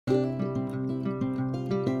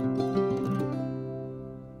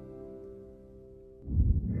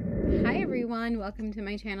welcome to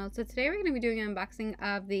my channel. So today we're going to be doing an unboxing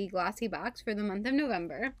of the Glossy box for the month of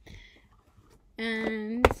November.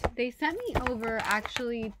 And they sent me over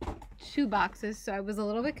actually 2 boxes, so I was a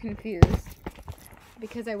little bit confused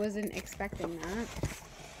because I wasn't expecting that.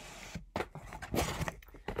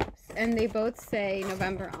 And they both say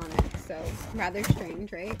November on it, so rather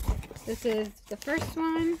strange, right? This is the first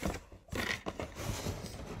one.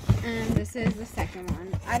 And this is the second one.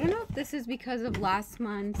 I don't know if this is because of last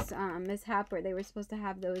month's mishap where they were supposed to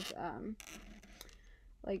have those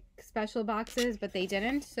like special boxes, but they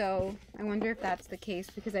didn't. So I wonder if that's the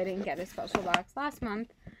case because I didn't get a special box last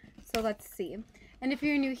month. So let's see. And if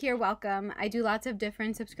you're new here, welcome. I do lots of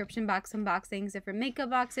different subscription box unboxings, different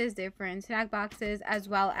makeup boxes, different snack boxes, as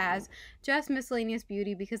well as just miscellaneous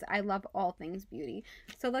beauty because I love all things beauty.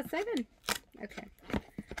 So let's dive in. Okay.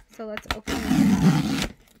 So let's open this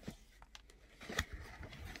up.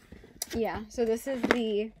 Yeah, so this is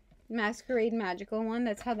the Masquerade Magical one.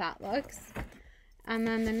 That's how that looks. And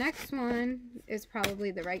then the next one is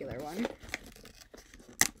probably the regular one.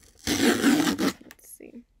 Let's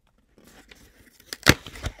see.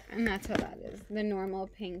 And that's how that is, the normal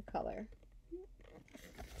pink color.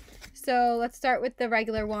 So let's start with the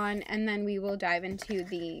regular one, and then we will dive into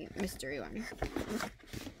the mystery one.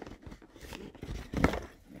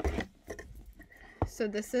 So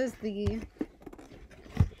this is the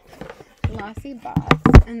Glossy box,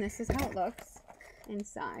 and this is how it looks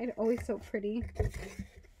inside. Always so pretty.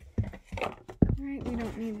 Alright, we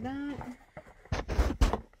don't need that.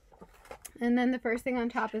 And then the first thing on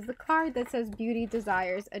top is the card that says Beauty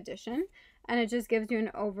Desires Edition, and it just gives you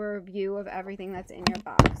an overview of everything that's in your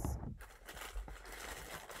box.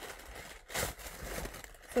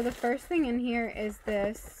 So the first thing in here is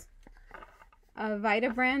this Vita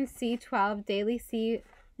Brand C12 Daily C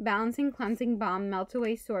Balancing Cleansing Balm Melt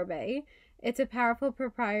Away Sorbet. It's a powerful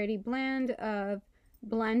proprietary blend of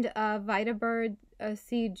Vita Bird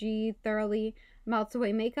CG thoroughly melts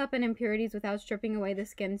away makeup and impurities without stripping away the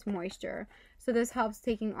skin's moisture. So this helps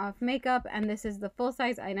taking off makeup, and this is the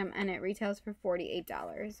full-size item, and it retails for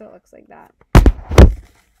 $48. So it looks like that.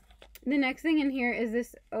 The next thing in here is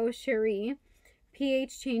this Eau Cherie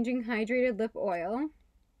pH Changing Hydrated Lip Oil.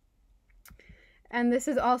 And this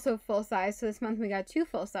is also full size. So this month we got 2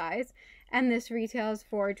 full size. And this retails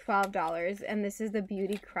for $12. And this is the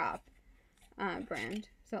Beauty Crop brand.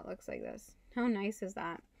 So it looks like this. How nice is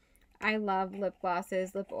that? I love lip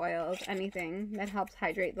glosses, lip oils, anything that helps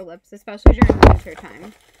hydrate the lips, especially during the winter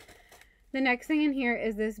time. The next thing in here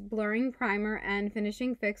is this Blurring Primer and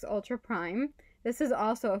Finishing Fix Ultra Prime. This is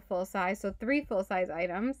also a full size. So 3 full size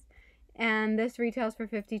items. And this retails for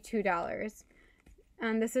 $52.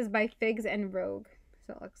 And this is by Figs and Rogue.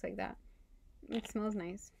 So it looks like that. It smells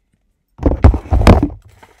nice.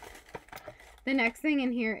 The next thing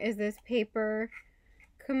in here is this paper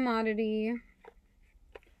commodity.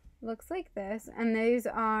 Looks like this. And these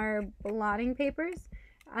are blotting papers.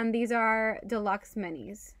 And these are deluxe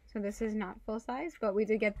minis. So this is not full size, but we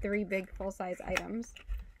did get 3 big full size items.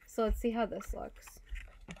 So let's see how this looks.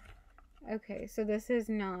 Okay, so this is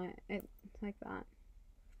not it like that.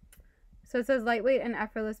 So it says lightweight and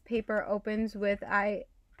effortless paper opens with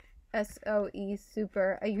ISOE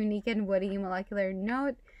Super, a unique and woody molecular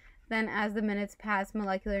note. Then as the minutes pass,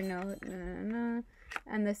 molecular note,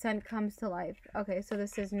 and the scent comes to life. Okay, so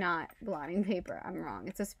this is not blotting paper. I'm wrong.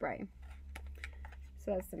 It's a spray.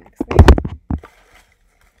 So that's the next thing.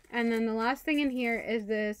 And then the last thing in here is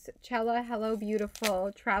this Cella Hello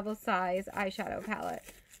Beautiful travel size eyeshadow palette.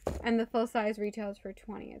 And the full size retails for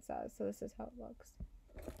 $20, it says. So this is how it looks.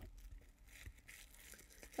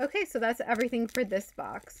 Okay, so that's everything for this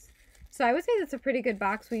box. So I would say that's a pretty good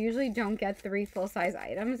box. We usually don't get 3 full-size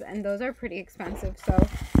items, and those are pretty expensive. So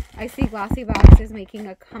I see Glossy Box is making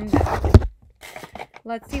a comeback.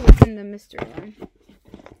 Let's see what's in the mystery one.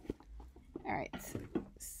 All right,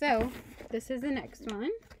 so this is the next one.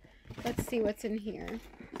 Let's see what's in here.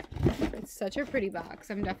 It's such a pretty box.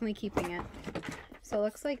 I'm definitely keeping it. So it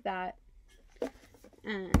looks like that.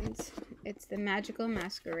 And it's the Magical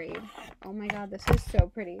Masquerade. Oh my god, this is so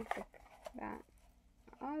pretty. Look at that.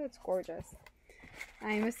 Oh, that's gorgeous.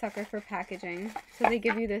 I am a sucker for packaging. So they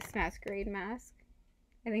give you this Masquerade mask.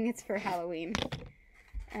 I think it's for Halloween.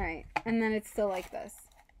 Alright, and then it's still like this.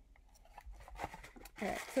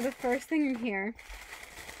 Alright, so the first thing in here,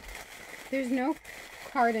 there's no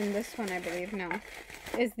card in this one, I believe, no,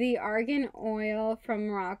 is the argan oil from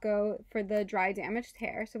Morocco for the dry damaged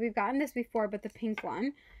hair. So we've gotten this before, but the pink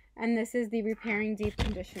one. And this is the Repairing Deep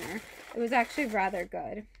Conditioner. It was actually rather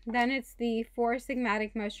good. Then it's the 4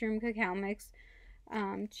 Sigmatic Mushroom Cacao Mix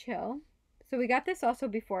Chill. So we got this also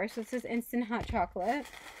before. So this is Instant Hot Chocolate.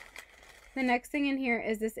 The next thing in here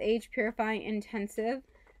is this Age Purifying Intensive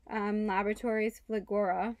Laboratories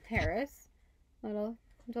Fligora Paris. Little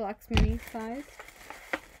deluxe mini size.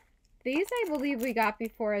 These I believe we got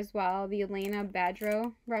before as well. The Elena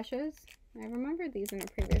Badro brushes. I remember these in a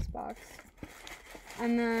previous box.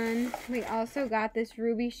 And then we also got this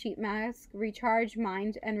Ruby Sheet Mask Recharge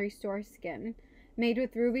Mind and Restore Skin. Made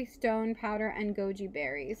with ruby stone powder and goji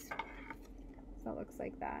berries. So it looks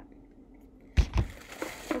like that.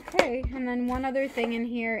 Okay, and then one other thing in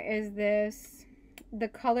here is this, the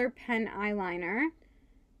Color Pen Eyeliner.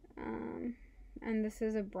 And this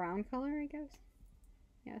is a brown color, I guess.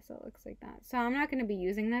 Yeah, so it looks like that. So I'm not going to be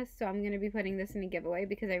using this, so I'm going to be putting this in a giveaway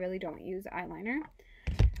because I really don't use eyeliner.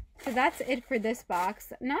 So that's it for this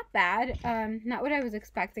box. Not bad. Not what I was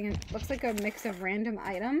expecting. It looks like a mix of random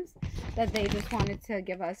items that they just wanted to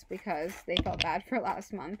give us because they felt bad for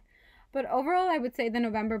last month. But overall, I would say the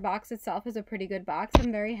November box itself is a pretty good box.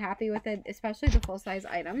 I'm very happy with it, especially the full-size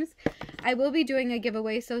items. I will be doing a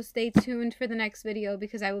giveaway, so stay tuned for the next video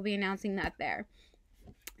because I will be announcing that there.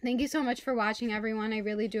 Thank you so much for watching, everyone. I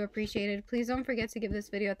really do appreciate it. Please don't forget to give this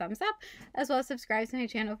video a thumbs up, as well as subscribe to my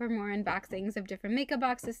channel for more unboxings of different makeup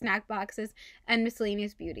boxes, snack boxes, and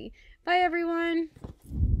miscellaneous beauty. Bye, everyone!